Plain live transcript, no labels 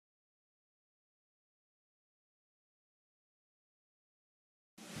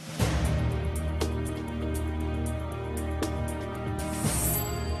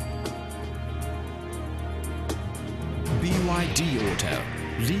BYD Auto,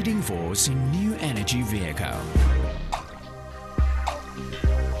 leading force in new energy vehicle.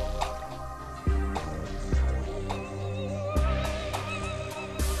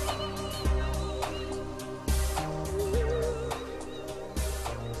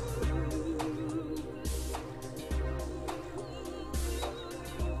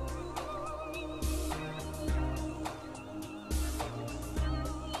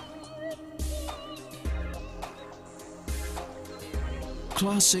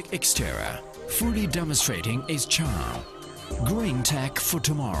 Classic exterior, fully demonstrating its charm. Green tech for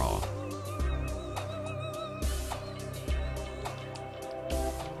tomorrow.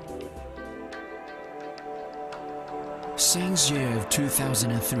 Since year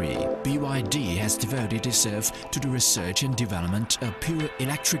 2003, BYD has devoted itself to the research and development of pure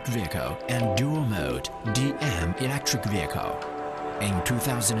electric vehicle and dual-mode DM electric vehicle. In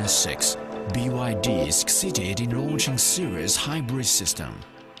 2006, BYD succeeded in launching Series hybrid system.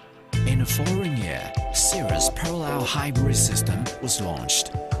 In the following year, Series parallel hybrid system was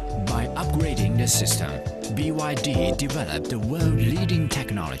launched. By upgrading the system, BYD developed the world-leading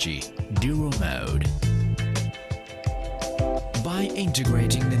technology, dual mode. By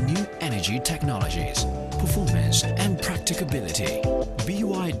integrating the new energy technologies, performance and practicability,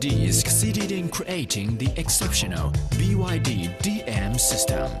 BYD succeeded in creating the exceptional BYD DM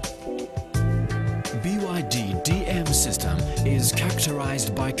system. BYD DM system is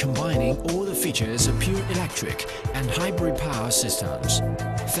characterized by combining all the features of pure electric and hybrid power systems.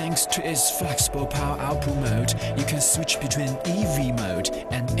 Thanks to its flexible power output mode, you can switch between EV mode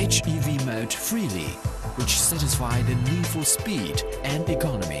and HEV mode freely, which satisfy the need for speed and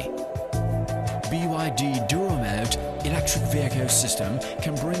economy. BYD Dual Mode electric vehicle system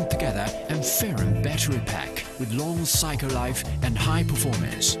can bring together a ferrous battery pack with long cycle life and high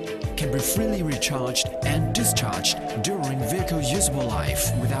performance, can be freely recharged and discharged during vehicle usable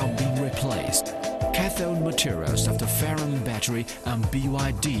life without being replaced. Cathode materials of the ferrous battery on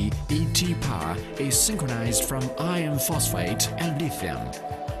BYD ET Power is synchronized from iron phosphate and lithium,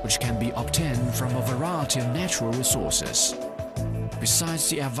 which can be obtained from a variety of natural resources. Besides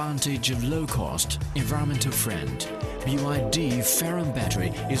the advantage of low-cost, environmental friend, BYD ferrous battery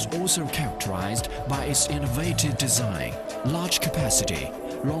is also characterized by its innovative design, large capacity,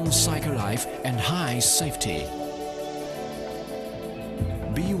 long cycle life and high safety.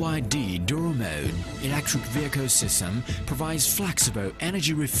 BYD Dual Mode electric vehicle system provides flexible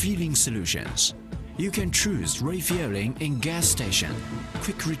energy refueling solutions. You can choose refueling in gas station,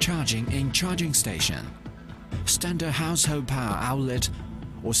 quick recharging in charging station, standard household power outlet,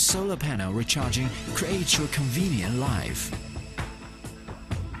 or solar panel recharging creates your convenient life.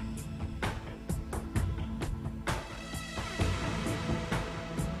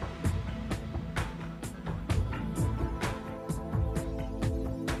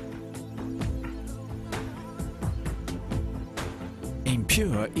 In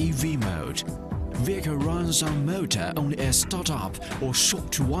pure EV mode, vehicle runs on motor only at start-up or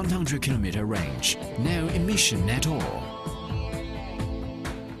short to 100 km range, no emission at all.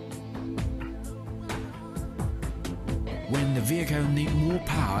 When the vehicle needs more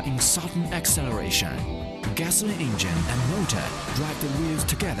power in sudden acceleration, gasoline engine and motor drive the wheels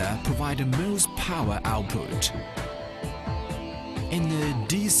together provide the most power output. In the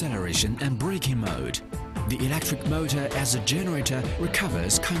deceleration and braking mode, the electric motor as a generator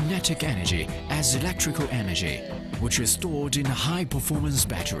recovers kinetic energy as electrical energy, which is stored in a high-performance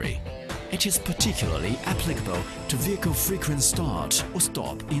battery. It is particularly applicable to vehicle frequent start or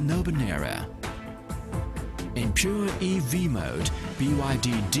stop in urban area. In pure EV mode,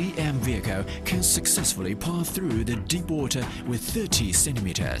 BYD DM vehicle can successfully pass through the deep water with 30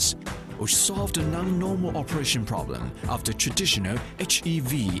 centimeters, which solved the non-normal operation problem of the traditional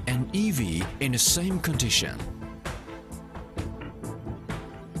HEV and EV in the same condition.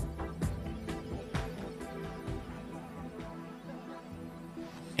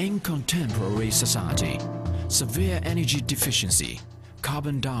 In contemporary society, severe energy deficiency,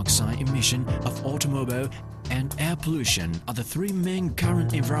 carbon dioxide emission of automobile and air pollution are the three main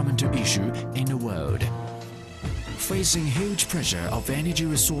current environmental issues in the world. Facing huge pressure of energy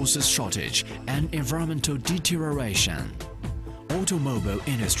resources shortage and environmental deterioration, automobile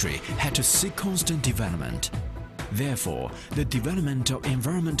industry had to seek constant development. Therefore, the development of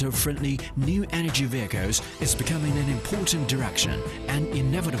environmental-friendly new energy vehicles is becoming an important direction and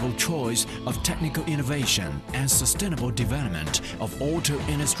inevitable choice of technical innovation and sustainable development of auto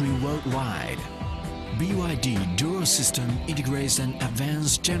industry worldwide. BYD Dual System integrates an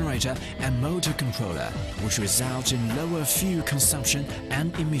advanced generator and motor controller, which results in lower fuel consumption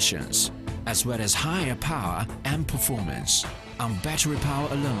and emissions, as well as higher power and performance. On battery power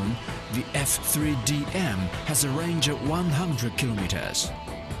alone, the F3DM has a range of 100 kilometers.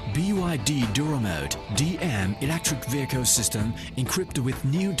 BYD Dual Mode DM electric vehicle system equipped with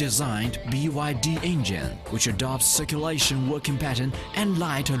new designed BYD engine, which adopts circulation working pattern and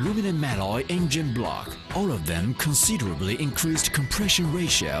light aluminum alloy engine block. All of them considerably increased compression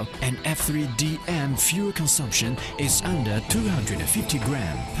ratio, and F3DM fuel consumption is under 250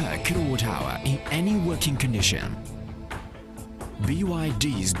 gram per kilowatt hour in any working condition.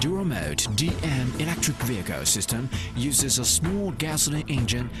 BYD's Dual Mode DM electric vehicle system uses a small gasoline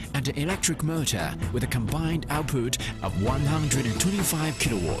engine and an electric motor with a combined output of 125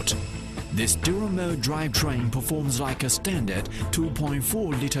 kilowatt. This dual mode drivetrain performs like a standard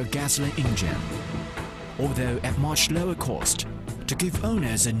 2.4-liter gasoline engine, although at much lower cost, to give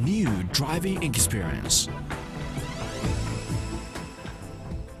owners a new driving experience.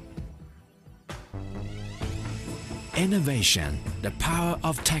 Innovation, the power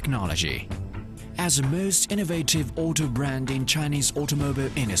of technology. As the most innovative auto brand in Chinese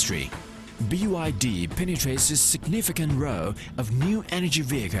automobile industry, BYD penetrates a significant role of new energy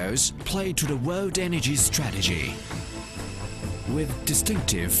vehicles play to the world energy strategy. With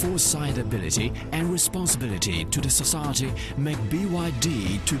distinctive foresight ability and responsibility to the society make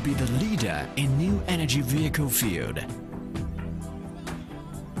BYD to be the leader in new energy vehicle field.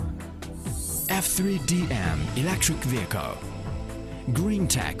 F3DM electric vehicle. Green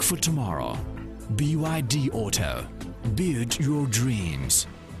tech for tomorrow. BYD Auto. Build your dreams.